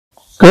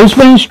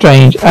Ghostman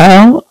Strange,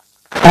 Alicanto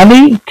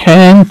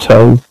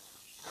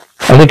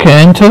or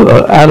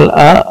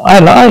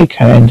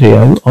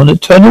Alicanto on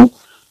eternal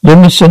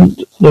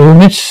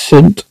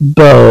luminescent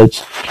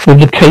birds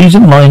with the caves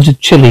and mines of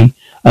Chile.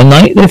 At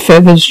night their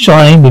feathers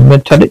shine with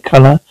metallic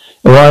colour,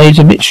 their eyes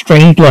emit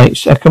strange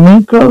lights.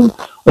 Acamulco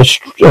are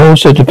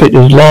also depicted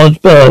as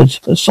large birds.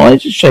 The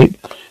size and shape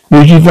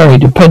usually vary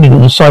depending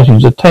on the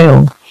sightings of the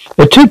tail.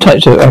 There are two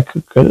types of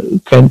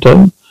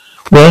Acanto,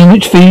 one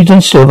which feeds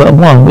on silver and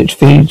one which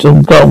feeds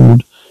on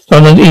gold,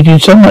 sometimes eating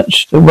so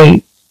much they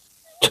weigh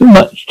too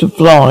much to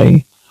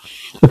fly.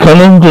 The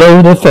colour and glow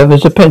of their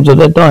feathers depends on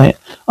their diet.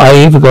 The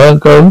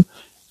Acanto,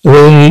 the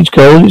way each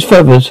gold, its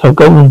feathers have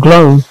golden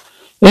glow.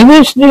 They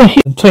nest near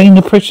here, contain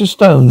the precious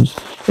stones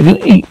they can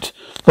eat.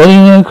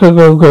 Following an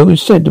Acanto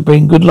is said to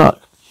bring good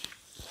luck.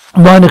 A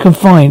miner can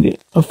find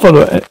it and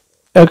follow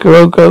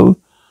Acanto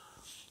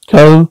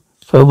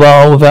for a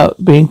while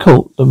without being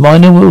caught. The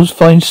miner will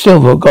find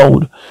silver or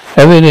gold.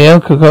 However, the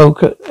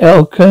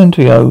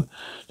Acanto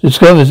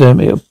discovers them.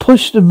 It will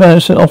push the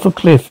person off a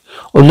cliff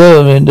or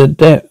lure them in the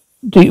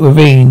deep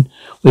ravine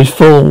which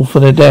fall for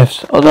their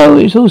deaths. Although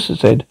it's also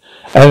said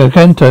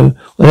Acanto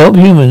will help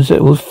humans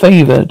that will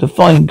favour to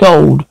find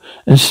gold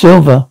and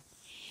silver,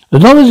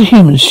 as long as the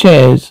human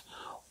shares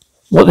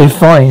what they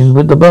find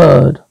with the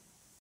bird.